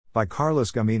By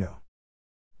Carlos Gamino.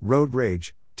 Road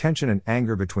rage, tension and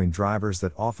anger between drivers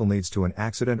that often leads to an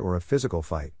accident or a physical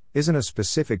fight, isn't a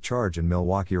specific charge in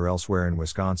Milwaukee or elsewhere in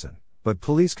Wisconsin, but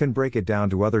police can break it down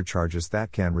to other charges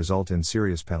that can result in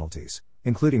serious penalties,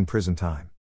 including prison time.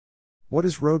 What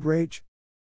is road rage?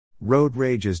 Road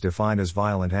rage is defined as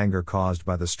violent anger caused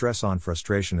by the stress and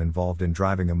frustration involved in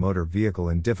driving a motor vehicle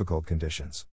in difficult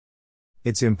conditions.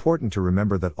 It's important to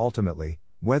remember that ultimately,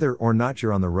 whether or not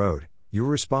you're on the road, you're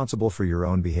responsible for your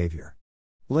own behavior.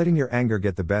 Letting your anger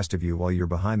get the best of you while you're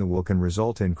behind the wheel can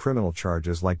result in criminal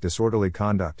charges like disorderly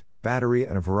conduct, battery,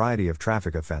 and a variety of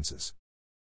traffic offenses.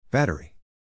 Battery.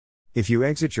 If you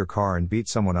exit your car and beat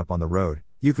someone up on the road,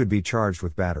 you could be charged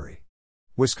with battery.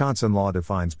 Wisconsin law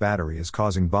defines battery as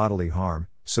causing bodily harm,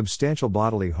 substantial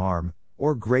bodily harm,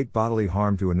 or great bodily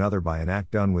harm to another by an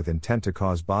act done with intent to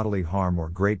cause bodily harm or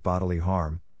great bodily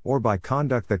harm, or by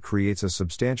conduct that creates a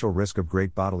substantial risk of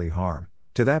great bodily harm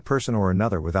to that person or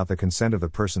another without the consent of the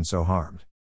person so harmed.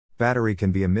 Battery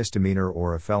can be a misdemeanor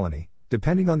or a felony,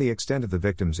 depending on the extent of the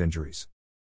victim's injuries.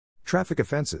 Traffic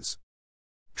offenses.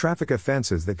 Traffic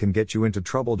offenses that can get you into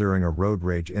trouble during a road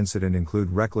rage incident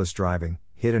include reckless driving,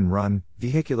 hit and run,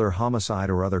 vehicular homicide,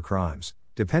 or other crimes,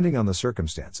 depending on the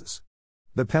circumstances.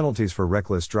 The penalties for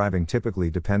reckless driving typically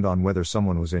depend on whether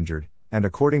someone was injured, and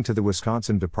according to the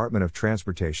Wisconsin Department of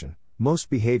Transportation, most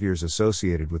behaviors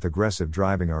associated with aggressive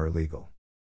driving are illegal.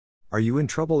 Are you in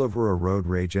trouble over a road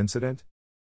rage incident?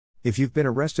 If you've been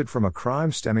arrested from a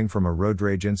crime stemming from a road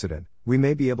rage incident, we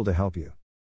may be able to help you.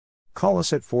 Call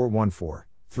us at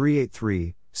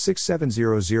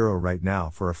 414-383-6700 right now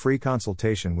for a free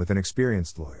consultation with an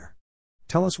experienced lawyer.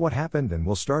 Tell us what happened and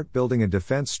we'll start building a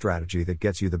defense strategy that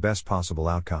gets you the best possible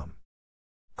outcome.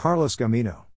 Carlos Gamino.